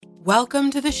Welcome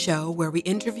to the show where we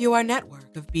interview our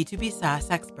network of B2B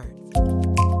SaaS experts.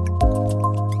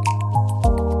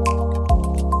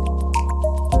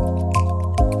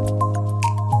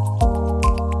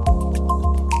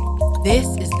 This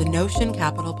is the Notion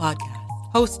Capital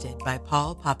Podcast, hosted by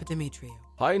Paul Papadimitriou.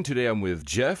 Hi, and today I'm with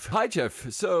Jeff. Hi,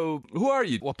 Jeff. So, who are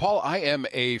you? Well, Paul, I am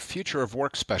a future of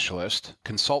work specialist,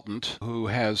 consultant who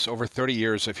has over 30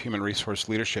 years of human resource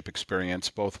leadership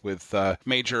experience, both with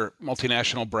major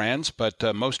multinational brands, but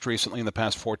most recently in the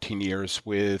past 14 years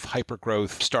with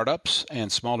hyper-growth startups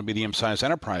and small to medium-sized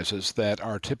enterprises that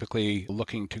are typically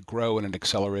looking to grow at an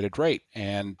accelerated rate.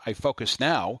 And I focus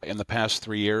now, in the past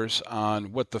 3 years,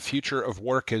 on what the future of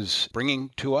work is bringing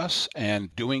to us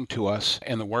and doing to us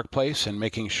in the workplace, and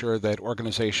making sure that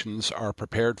organizations are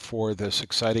prepared for this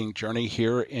exciting journey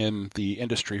here in the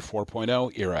Industry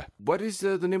 4.0 era. What is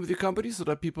the name of your company so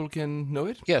that people can know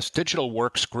it? Yes, Digital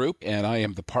Works Group, and I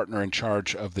am the partner in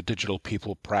charge of the digital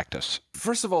people practice.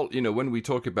 First of all, when we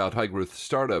talk about high-growth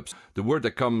startups, the word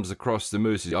that comes across the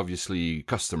most is obviously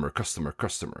customer.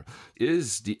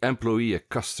 Is the employee a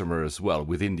customer as well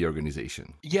within the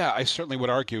organization? Yeah, I certainly would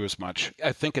argue as much.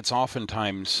 I think it's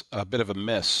oftentimes a bit of a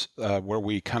miss where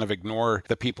we kind of ignore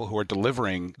the people who are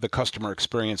delivering the customer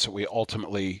experience that we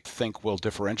ultimately think will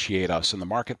differentiate us in the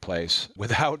marketplace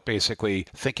without basically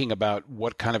thinking about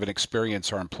what kind of an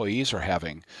experience our employees are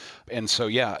having. And so,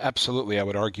 yeah, absolutely, I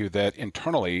would argue that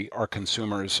internally our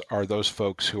consumers are those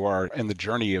folks who are in the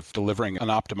journey of delivering an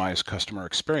optimized customer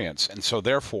experience. And so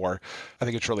therefore, I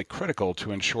think it's really critical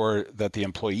to ensure that the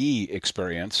employee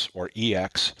experience, or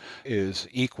EX, is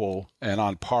equal and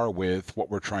on par with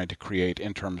what we're trying to create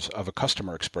in terms of a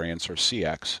customer experience, or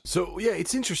CX. So, yeah,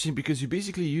 it's interesting because you're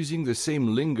basically using the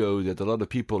same lingo that a lot of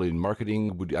people in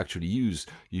marketing would actually use.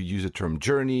 You use the term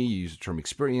journey, you use the term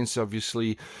experience,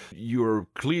 obviously. You're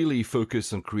clearly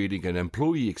focused on creating an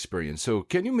employee experience. So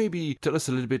can you maybe tell us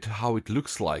a little bit how it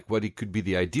looks like, what it could be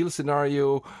the ideal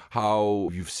scenario, how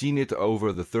you've seen it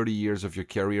over the 30 years of your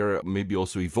career, maybe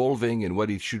also evolving, and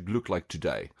what it should look like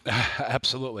today?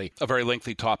 Absolutely. A very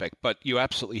lengthy topic, but you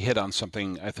absolutely hit on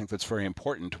something I think that's very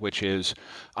important, which is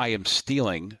I am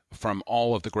stealing from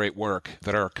all of the great work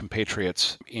that our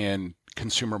compatriots in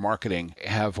consumer marketing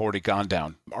have already gone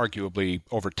down, arguably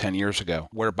over 10 years ago,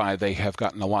 whereby they have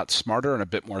gotten a lot smarter and a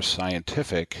bit more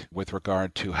scientific with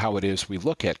regard to how it is we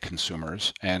look at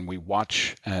consumers and we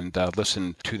watch and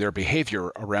listen to their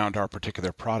behavior around our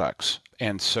particular products.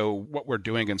 And so what we're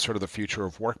doing in sort of the future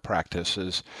of work practice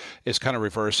is kind of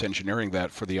reverse engineering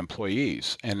that for the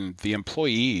employees. And the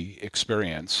employee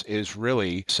experience is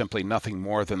really simply nothing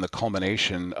more than the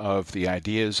culmination of the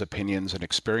ideas, opinions, and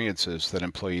experiences that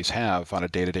employees have on a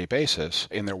day-to-day basis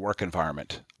in their work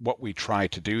environment. What we try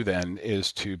to do then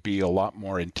is to be a lot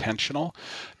more intentional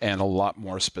and a lot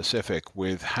more specific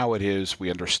with how it is we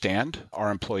understand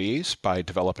our employees by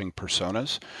developing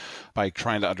personas, by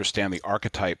trying to understand the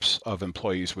archetypes of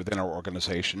employees within our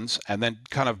organizations, and then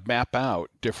kind of map out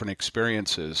different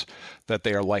experiences that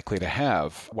they are likely to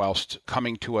have whilst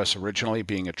coming to us originally,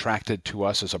 being attracted to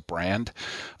us as a brand,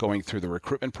 going through the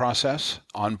recruitment process,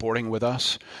 onboarding with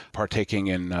us, partaking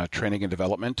in training and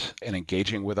development, and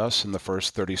engaging with us in the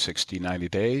first 30, 60, 90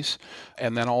 days,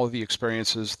 and then all of the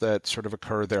experiences that sort of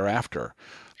occur thereafter.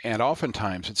 And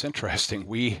oftentimes, it's interesting,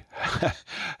 we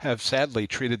have sadly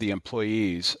treated the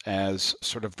employees as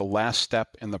sort of the last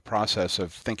step in the process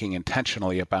of thinking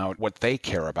intentionally about what they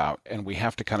care about, and we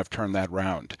have to kind of turn that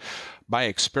around. My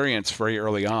experience very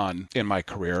early on in my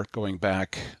career, going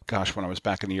back, when I was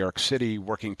back in New York City,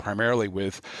 working primarily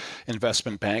with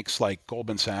investment banks like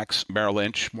Goldman Sachs, Merrill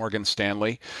Lynch, Morgan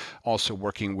Stanley, also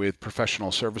working with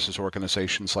professional services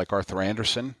organizations like Arthur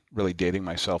Andersen, really dating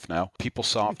myself now,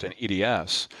 PeopleSoft and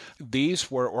EDS. These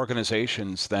were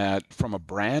organizations that, from a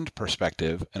brand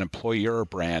perspective, an employer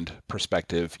brand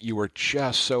perspective, you were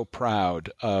just so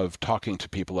proud of talking to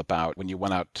people about when you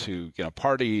went out to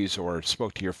parties or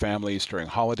spoke to your families during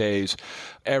holidays.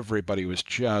 Everybody was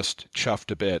just chuffed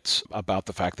to bits about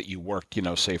the fact that you worked,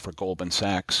 say for Goldman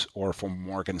Sachs or for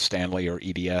Morgan Stanley or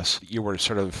EDS. You were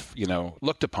sort of,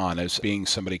 looked upon as being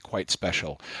somebody quite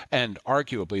special. And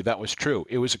arguably that was true.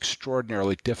 It was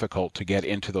extraordinarily difficult to get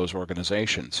into those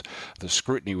organizations. The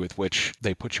scrutiny with which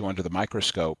they put you under the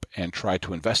microscope and try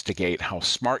to investigate how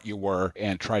smart you were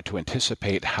and try to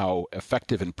anticipate how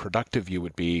effective and productive you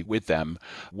would be with them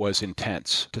was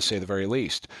intense, to say the very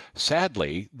least.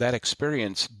 sadly, that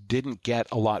experience didn't get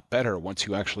a lot better once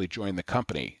you actually joined the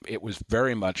company. It was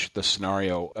very much the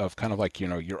scenario of kind of like,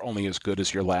 you're only as good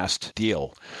as your last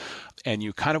deal. And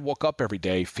you kind of woke up every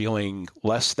day feeling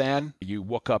less than. You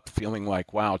woke up feeling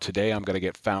like, wow, today I'm going to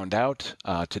get found out.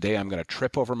 Today I'm going to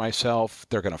trip over myself.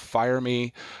 They're going to fire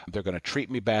me. They're going to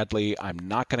treat me badly. I'm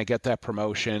not going to get that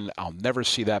promotion. I'll never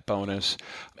see that bonus.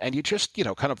 And you just,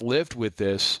 kind of lived with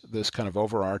this kind of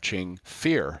overarching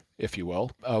fear, if you will,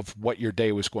 of what your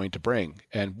day was going to bring.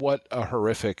 And what a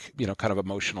horrific, kind of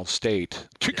emotional state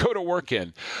to go to work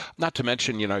in. Not to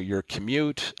mention, your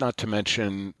commute, not to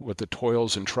mention what the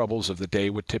toils and troubles of the day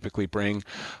would typically bring.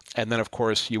 And then, of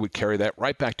course, you would carry that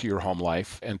right back to your home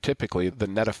life. And typically the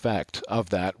net effect of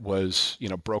that was,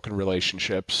 broken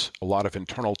relationships, a lot of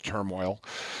internal turmoil,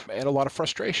 and a lot of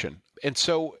frustration. And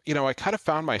so, I kind of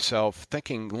found myself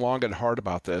thinking long and hard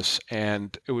about this.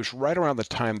 And it was right around the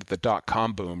time that the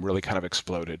dot-com boom really kind of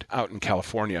exploded out in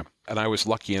California. And I was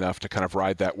lucky enough to kind of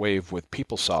ride that wave with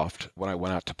PeopleSoft when I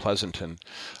went out to Pleasanton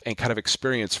and kind of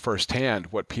experience firsthand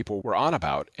what people were on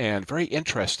about. And very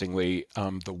interestingly,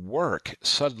 the work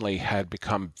suddenly had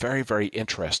become very, very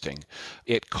interesting.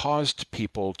 It caused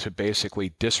people to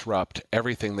basically disrupt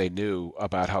everything they knew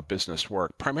about how business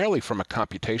worked, primarily from a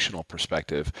computational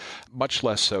perspective, much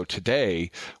less so today,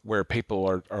 where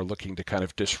people are looking to kind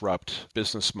of disrupt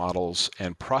business models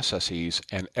and processes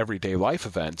and everyday life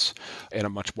events in a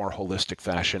much more holistic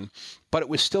fashion. But it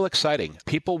was still exciting.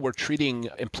 People were treating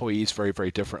employees very,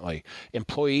 very differently.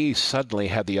 Employees suddenly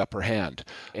had the upper hand.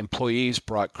 Employees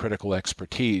brought critical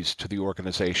expertise to the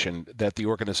organization that the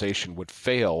organization would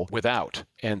fail without.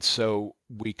 And so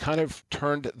we kind of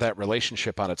turned that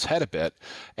relationship on its head a bit,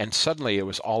 and suddenly it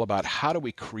was all about how do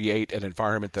we create an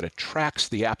environment that attracts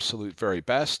the absolute very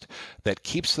best, that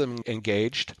keeps them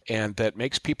engaged, and that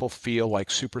makes people feel like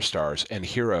superstars and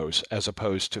heroes as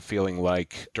opposed to feeling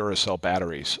like Duracell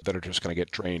batteries that are just going to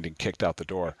get drained and kicked out the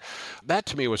door. That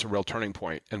to me was a real turning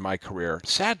point in my career.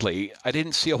 Sadly, I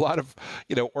didn't see a lot of,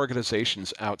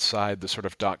 organizations outside the sort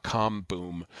of dot-com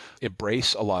boom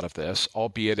embrace a lot of this,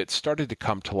 albeit it started to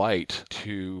come to light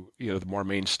to, the more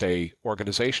mainstay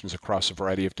organizations across a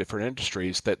variety of different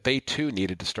industries that they too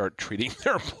needed to start treating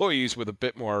their employees with a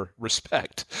bit more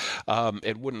respect.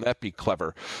 And wouldn't that be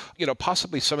clever?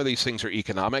 Possibly some of these things are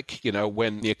economic.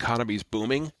 When the economy's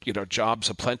booming, jobs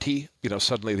aplenty,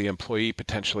 suddenly the employee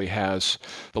potentially has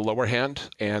the lower hand.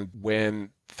 And when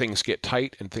things get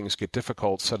tight and things get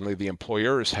difficult, suddenly the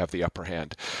employers have the upper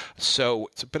hand. So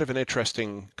it's a bit of an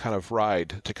interesting kind of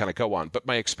ride to kind of go on. But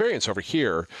my experience over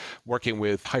here, working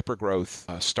with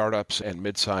hypergrowth startups and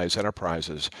mid-size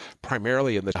enterprises,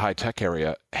 primarily in the high-tech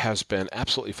area, has been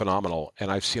absolutely phenomenal.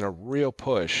 And I've seen a real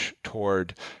push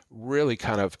toward really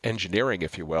kind of engineering,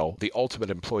 if you will, the ultimate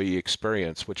employee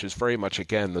experience, which is very much,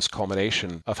 again, this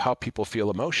culmination of how people feel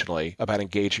emotionally about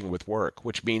engaging with work,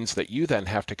 which means that you then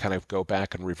have to kind of go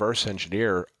back and reverse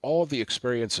engineer all of the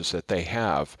experiences that they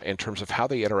have in terms of how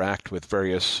they interact with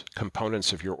various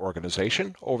components of your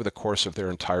organization over the course of their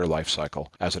entire life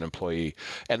cycle as an employee.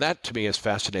 And that, to me, is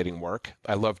fascinating work.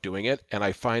 I love doing it, and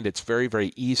I find it's very,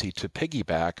 very easy to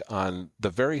piggyback on the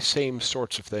very same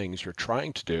sorts of things you're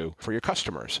trying to do for your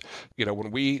customers.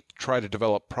 When we try to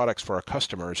develop products for our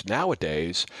customers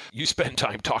nowadays, you spend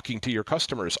time talking to your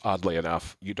customers, oddly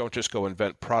enough. You don't just go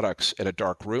invent products in a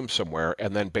dark room somewhere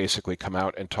and then basically come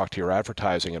out and talk to your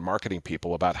advertising and marketing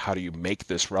people about how do you make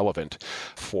this relevant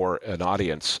for an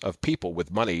audience of people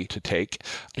with money to take.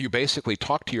 You basically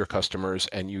talk to your customers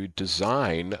and you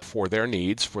design for their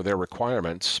needs, for their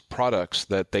requirements, products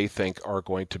that they think are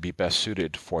going to be best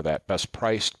suited for that, best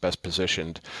priced, best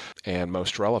positioned, and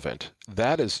most relevant.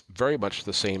 That is very much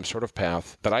the same sort of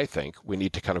path that I think we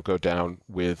need to kind of go down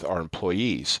with our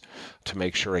employees to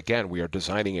make sure, again, we are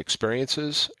designing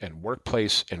experiences and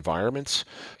workplace environments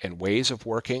and ways of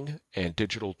working and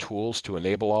digital tools to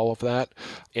enable all of that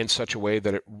in such a way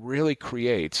that it really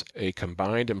creates a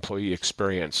combined employee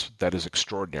experience that is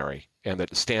extraordinary and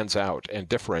that stands out and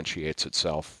differentiates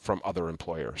itself from other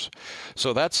employers.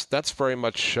 So that's very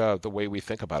much the way we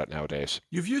think about it nowadays.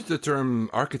 You've used the term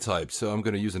archetype, so I'm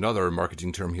going to use another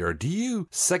marketing term here. Do you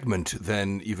segment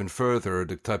then even further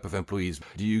the type of employees?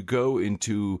 Do you go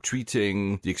into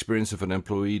treating the experience of an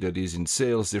employee that is in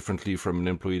sales differently from an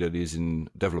employee that is in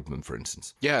development, for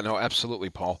instance? Yeah, no,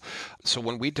 absolutely, Paul. So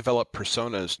when we develop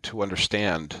personas to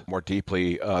understand more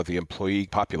deeply the employee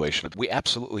population, we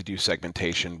absolutely do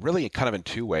segmentation, really think kind of in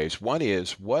two ways. One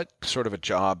is, what sort of a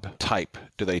job type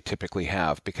do they typically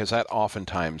have? Because that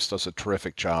oftentimes does a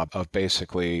terrific job of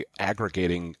basically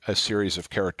aggregating a series of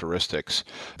characteristics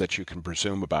that you can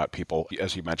presume about people,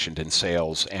 as you mentioned, in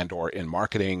sales and or in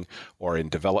marketing or in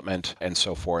development and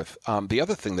so forth. The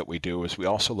other thing that we do is we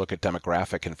also look at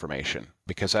demographic information,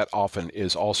 because that often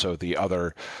is also the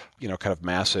other, kind of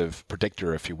massive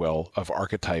predictor, if you will, of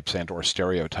archetypes and or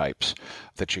stereotypes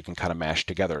that you can kind of mash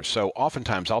together. So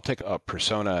oftentimes I'll take a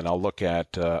persona and I'll look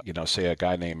at, say a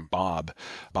guy named Bob.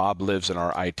 Bob lives in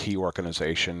our IT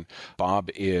organization. Bob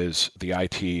is the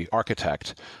IT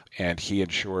architect, and he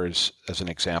ensures, as an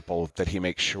example, that he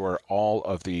makes sure all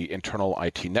of the internal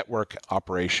IT network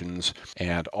operations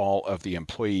and all of the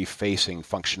employee-facing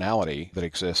functionality that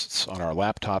exists on our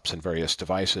laptops and various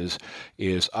devices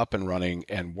is up and running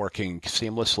and working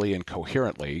seamlessly and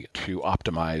coherently to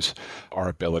optimize our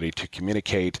ability to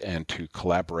communicate and to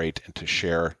collaborate and to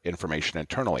share information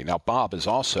internally. Now, Bob is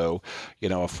also, a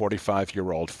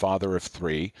 45-year-old father of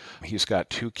three. He's got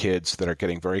two kids that are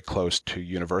getting very close to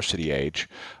university age.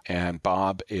 And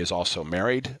Bob is also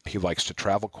married. He likes to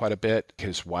travel quite a bit.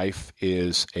 His wife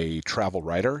is a travel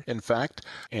writer, in fact.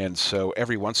 And so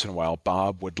every once in a while,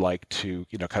 Bob would like to,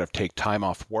 kind of take time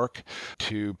off work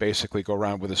to basically go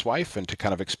around with his wife and to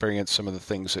kind of experience some of the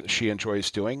things that she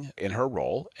enjoys doing in her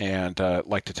role, and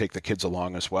like to take the kids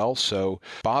along as well. So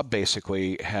Bob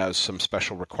basically has some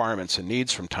special requirements and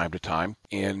needs from time to time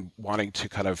in wanting to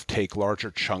kind of take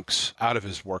larger chunks out of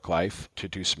his work life to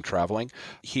do some traveling.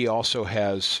 He also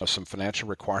has some financial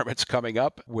requirements coming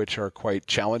up, which are quite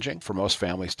challenging for most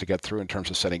families to get through in terms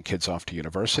of sending kids off to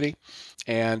university.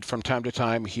 And from time to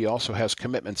time, he also has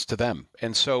commitments to them.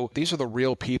 And so these are the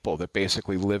real people that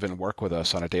basically live and work with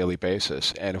us on a daily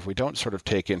basis. And if we don't sort of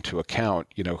take into account,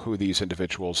 who these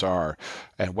individuals are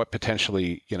and what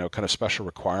potentially, kind of special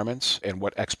requirements and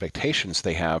what expectations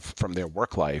they have from their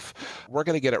work life, we're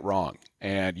going to get it wrong.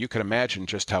 And you can imagine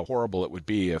just how horrible it would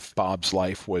be if Bob's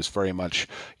life was very much,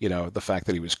 the fact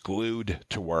that he was glued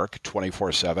to work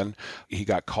 24/7. He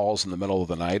got calls in the middle of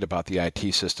the night about the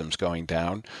IT systems going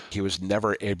down. He was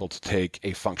never able to take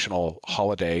a functional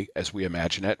holiday as we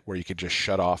imagine it, where you could just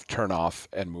shut off, turn off,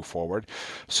 and move forward.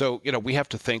 So, we have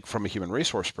to think from a human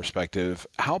resource perspective,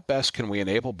 how best can we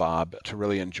enable Bob to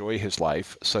really enjoy his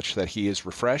life such that he is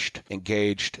refreshed,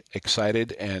 engaged,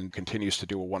 excited, and continues to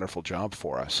do a wonderful job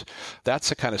for us. That's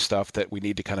the kind of stuff that we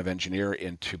need to kind of engineer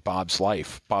into Bob's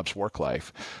life, Bob's work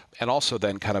life, and also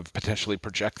then kind of potentially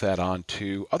project that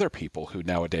onto other people who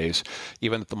nowadays,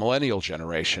 even the millennial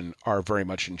generation, are very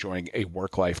much enjoying a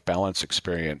work-life balance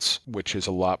experience, which is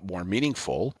a lot more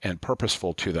meaningful and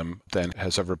purposeful to them than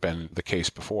has ever been the case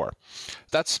before.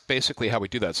 That's basically how we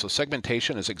do that. So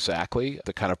segmentation is exactly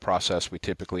the kind of process we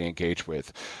typically engage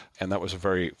with. And that was a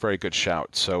very, very good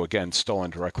shout. So again,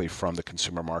 stolen directly from the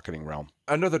consumer marketing realm.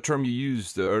 Another term you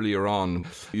used earlier on,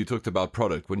 you talked about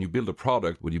product. When you build a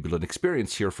product, when you build an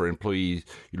experience here for employees,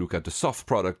 you look at the soft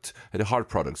product and the hard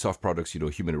product. Soft products,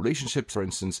 human relationships, for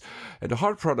instance. And the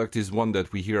hard product is one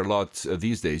that we hear a lot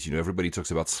these days. Everybody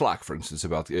talks about Slack, for instance,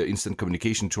 about instant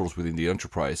communication tools within the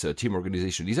enterprise, team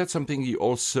organization. Is that something you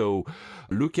also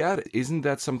look at? Isn't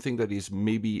that something that is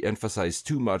maybe emphasized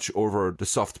too much over the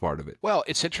soft part of it? Well,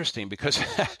 it's interesting because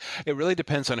it really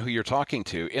depends on who you're talking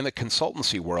to. In the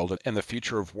consultancy world and the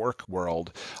future of work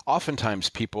world, oftentimes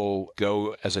people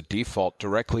go as a default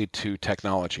directly to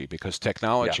technology, because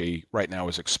technology right now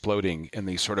is exploding in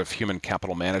the sort of human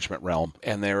capital management realm.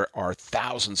 And there are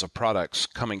thousands of products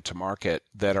coming to market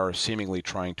that are seemingly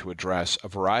trying to address a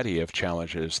variety of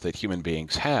challenges that human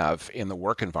beings have in the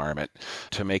work environment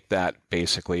to make that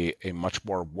basically a much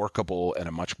more workable and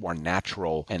a much more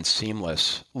natural and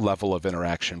seamless level of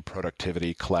interaction,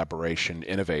 productivity, collaboration,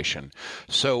 innovation.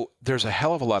 So there's a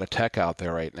hell of a lot of tech out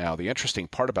there right now. The interesting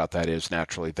part about that is,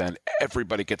 naturally, then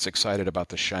everybody gets excited about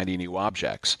the shiny new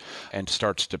objects and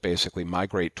starts to basically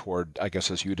migrate toward, I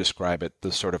guess, as you describe it,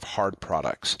 the sort of hard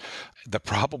products. The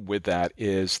problem with that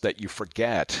is that you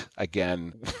forget,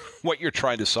 again, what you're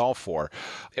trying to solve for,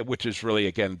 which is really,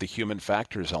 again, the human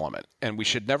factors element. And we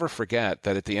should never forget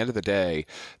that at the end of the day,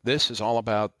 this is all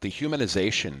about the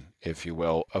humanization, if you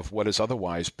will, of what has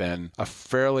otherwise been a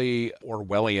fairly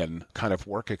Orwellian kind of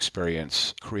work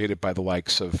experience created by the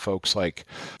likes of folks like,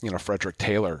 Frederick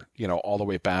Taylor, all the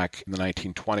way back in the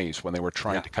 1920s when they were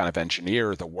trying to kind of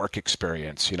engineer the work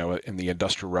experience, in the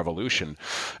Industrial Revolution,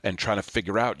 and trying to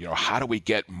figure out, how do we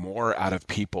get more out of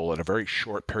people in a very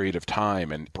short period of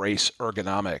time and embrace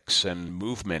ergonomics and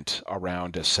movement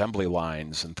around assembly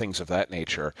lines and things of that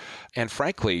nature. And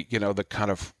frankly, the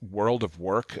kind of world of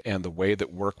work and the way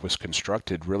that work was was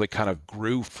constructed really kind of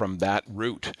grew from that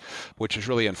root, which is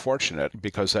really unfortunate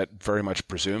because that very much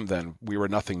presumed then we were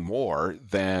nothing more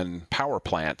than power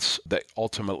plants that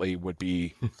ultimately would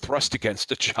be thrust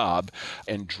against a job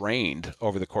and drained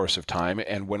over the course of time.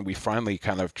 And when we finally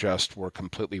kind of just were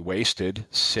completely wasted,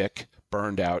 sick,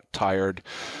 burned out, tired,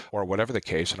 or whatever the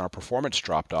case, and our performance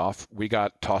dropped off, we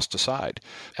got tossed aside.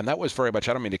 And that was very much,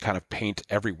 I don't mean to kind of paint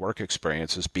every work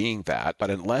experience as being that, but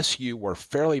unless you were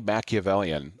fairly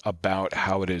Machiavellian about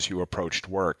how it is you approached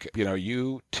work,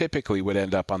 you typically would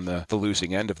end up on the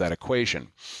losing end of that equation.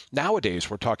 Nowadays,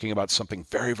 we're talking about something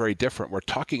very, very different. We're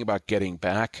talking about getting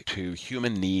back to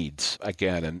human needs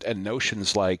again, and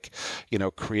notions like,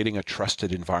 creating a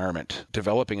trusted environment,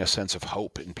 developing a sense of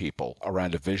hope in people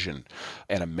around a vision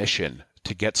and a mission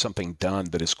to get something done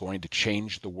that is going to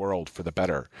change the world for the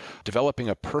better. Developing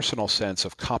a personal sense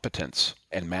of competence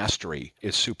and mastery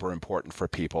is super important for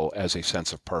people as a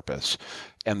sense of purpose.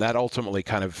 And that ultimately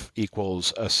kind of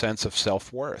equals a sense of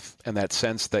self-worth and that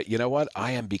sense that,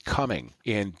 I am becoming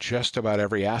in just about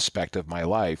every aspect of my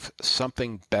life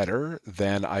something better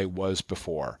than I was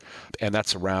before. And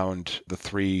that's around the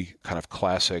three kind of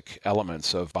classic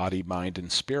elements of body, mind,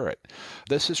 and spirit.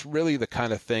 This is really the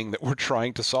kind of thing that we're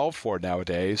trying to solve for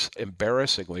nowadays,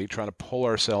 embarrassingly, trying to pull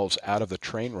ourselves out of the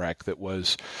train wreck that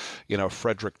was,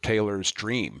 Frederick Taylor's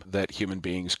dream that human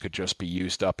beings could just be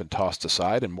used up and tossed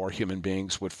aside and more human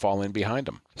beings would fall in behind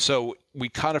them. So we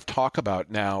kind of talk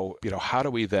about now, how do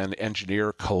we then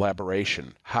engineer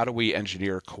collaboration? How do we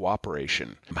engineer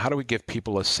cooperation? How do we give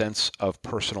people a sense of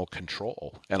personal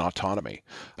control and autonomy?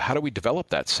 How do we develop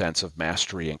that sense of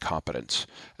mastery and competence?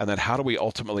 And then how do we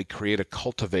ultimately create a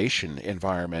cultivation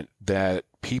environment that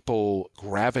people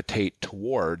gravitate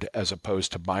toward as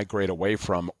opposed to migrate away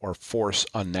from or force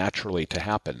unnaturally to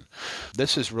happen?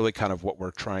 This is really kind of what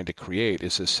we're trying to create,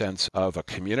 is a sense of a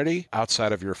community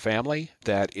outside of your family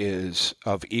that is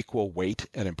of equal weight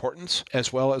and importance,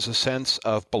 as well as a sense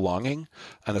of belonging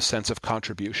and a sense of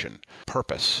contribution,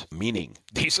 purpose, meaning.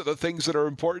 These are the things that are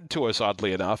important to us,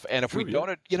 oddly enough. And if we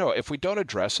don't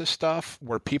address this stuff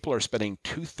where people are spending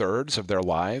 2/3 of their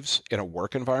lives in a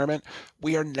work environment,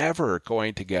 we are never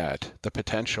going to get the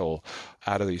potential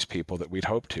out of these people that we'd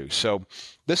hope to. So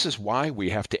this is why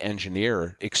we have to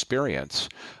engineer experience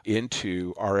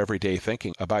into our everyday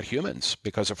thinking about humans,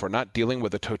 because if we're not dealing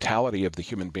with the totality of the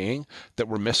human being, that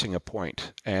we're missing a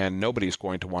point. And nobody's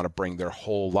going to want to bring their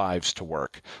whole lives to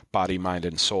work, body, mind,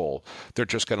 and soul. They're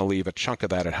just going to leave a chunk of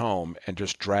that at home and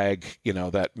just drag,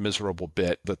 that miserable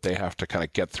bit that they have to kind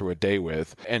of get through a day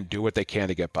with and do what they can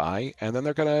to get by. And then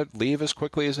they're going to leave as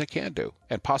quickly as they can do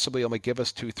and possibly only give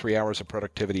us 2-3 hours of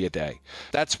productivity a day.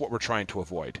 That's what we're trying to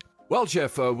avoid. Well,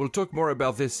 Jeff, we'll talk more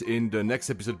about this in the next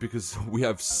episode because we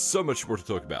have so much more to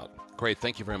talk about. Great.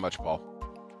 Thank you very much, Paul.